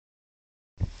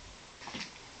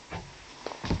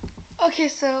Okay,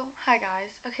 so, hi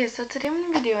guys. Okay, so today I'm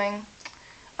going to be doing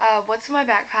what's in my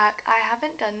backpack. I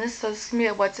haven't done this, so this is going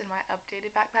to be what's in my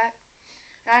updated backpack.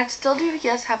 And I still do,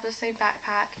 yes, have the same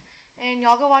backpack. And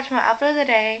y'all go watch my outfit of the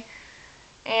day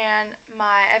and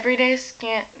my everyday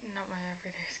skin, not my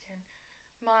everyday skin,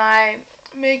 my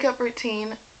makeup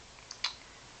routine.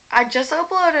 I just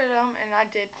uploaded them and I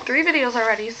did 3 videos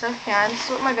already, so yeah, this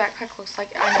is what my backpack looks like.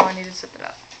 I know I need to zip it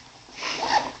up.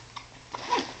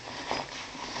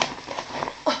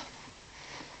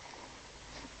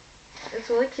 It's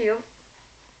really cute.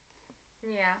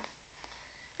 Yeah.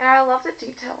 And I love the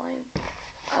detailing.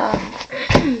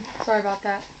 Sorry about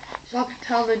that. Y'all can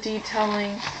tell the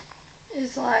detailing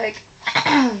is like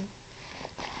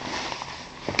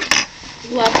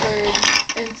leopard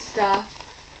and stuff.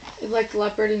 It's like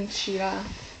leopard and cheetah.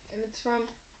 And it's from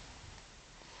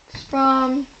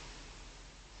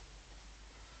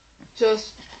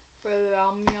just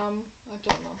Yum Yum. I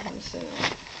don't know how to say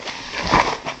that.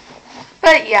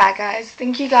 But yeah, guys.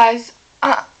 Thank you guys.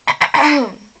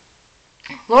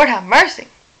 Lord have mercy.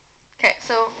 Okay,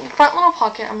 so front little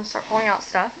pocket, I'm going to start pulling out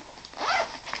stuff.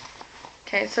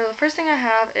 Okay, so the first thing I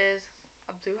have is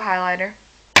a blue highlighter.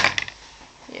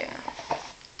 Yeah.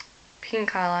 Pink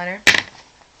highlighter.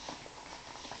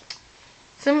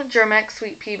 Some Germex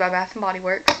Sweet Pea by Bath & Body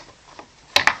Works.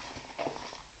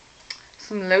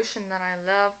 Some lotion that I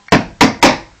love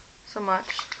so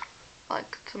much. I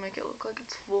like to make it look like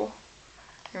it's full.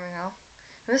 Here we go.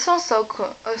 And this smells so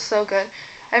cool. It's so good.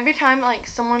 Every time like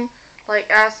someone like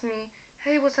asks me,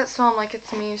 hey, what's that smell? I'm like,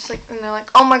 it's me. It's like, and they're like,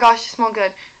 oh my gosh, you smell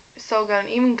good. It's so good. And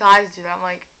even guys do that. I'm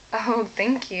like, oh,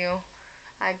 thank you.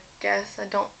 I guess I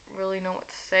don't really know what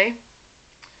to say.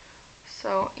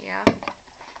 So yeah.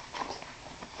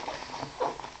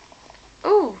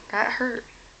 Ooh, that hurt.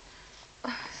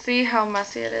 See how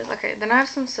messy it is? Okay, then I have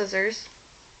some scissors.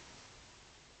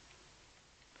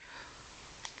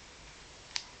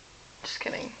 Just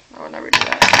kidding. I would never do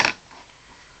that.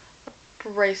 A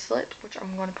bracelet, which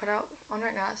I'm going to put out on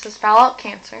right now. It says Foul Out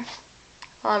Cancer.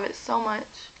 I love it so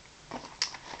much.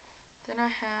 Then I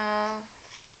have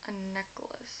a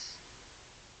necklace,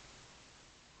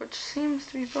 which seems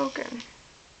to be broken.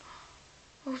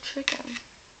 Oh, chicken.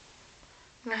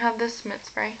 And I have this mint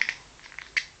spray.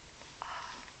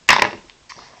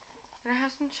 And I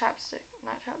have some chapstick,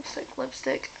 not chapstick,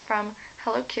 lipstick from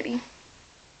Hello Kitty.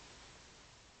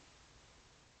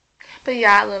 But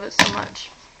yeah, I love it so much.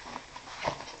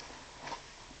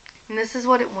 And this is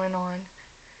what it went on.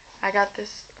 I got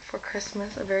this for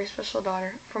Christmas, a very special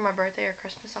daughter, for my birthday or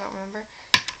Christmas, I don't remember.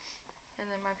 And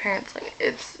then my parents, like,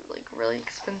 it's like really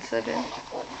expensive. And,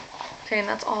 okay, and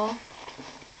that's all.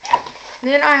 And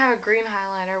then I have a green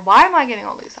highlighter. Why am I getting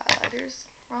all these highlighters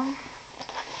wrong?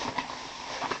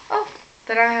 Oh,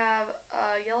 then I have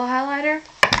a yellow highlighter.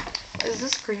 Does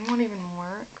this green one even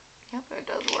work? Yep, it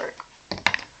does work.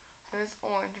 And this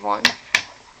orange one.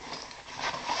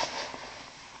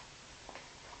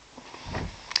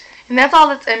 And that's all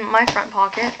that's in my front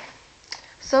pocket.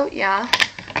 So yeah,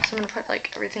 so I'm gonna put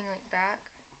like everything like back.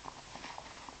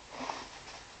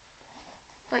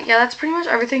 But yeah, that's pretty much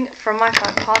everything from my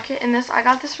front pocket. And this, I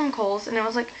got this from Kohl's, and it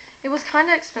was like, it was kind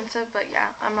of expensive, but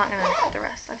yeah, I'm not gonna put the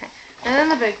rest. Okay, and then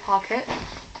the big pocket.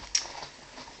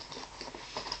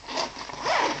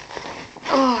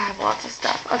 Oh, I have lots of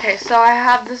stuff. Okay, so I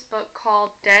have this book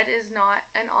called Dead Is Not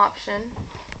an Option.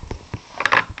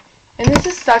 And this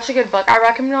is such a good book. I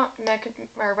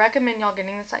recommend y'all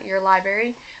getting this at your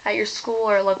library, at your school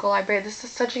or local library. This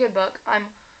is such a good book.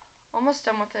 I'm almost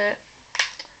done with it.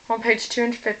 I'm on page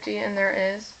 250, and there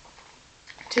is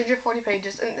 240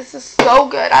 pages. And this is so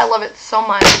good. I love it so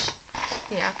much.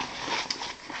 Yeah.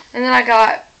 And then I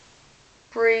got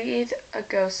Breed a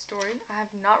Ghost Story. I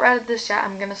have not read this yet.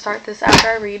 I'm going to start this after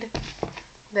I read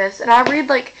this. And I read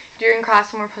like during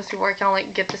class when we're supposed to be working. I'll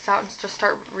like get this out and just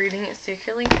start reading it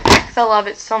secretly because I love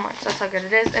it so much. That's how good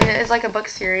it is. And it is like a book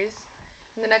series.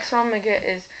 And the next one I'm going to get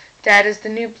is Dead is the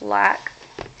New Black.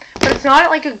 But it's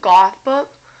not like a goth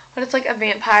book, but it's like a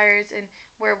vampires and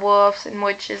werewolves and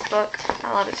witches book.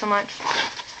 I love it so much.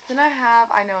 Then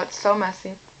I know it's so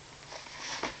messy.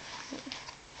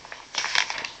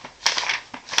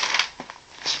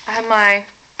 I have my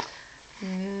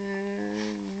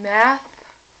math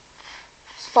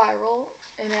spiral,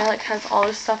 and it like has all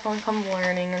this stuff on I'm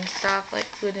learning and stuff like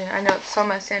I know it's so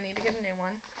messy. I need to get a new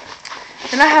one.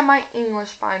 Then I have my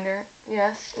English binder.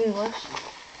 Yes, English.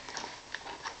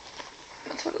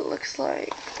 That's what it looks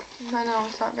like. I know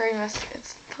it's not very messy.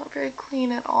 It's not very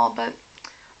clean at all, but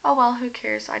oh well, who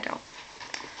cares? I don't.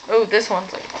 Oh, this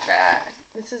one's like bad.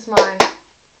 This is my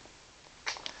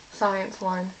science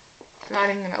one. I'm not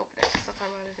even going to open it because that's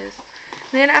how what it is.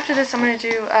 And then after this, I'm going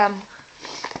to do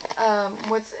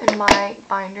what's in my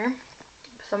binder.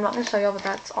 So I'm not going to show y'all, but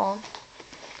that's all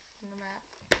in the map.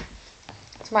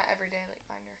 It's my everyday like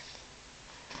binder.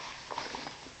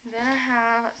 Then I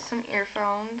have some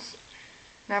earphones.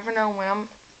 Never know when I'm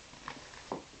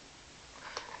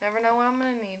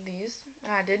going to need these.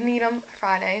 And I did need them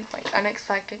Friday, like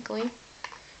unexpectedly.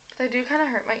 But they do kind of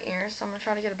hurt my ears, so I'm going to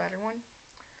try to get a better one.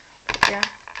 But yeah.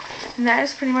 And that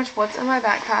is pretty much what's in my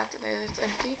backpack. It's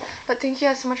empty. But thank you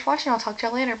guys so much for watching. I'll talk to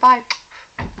y'all later. Bye.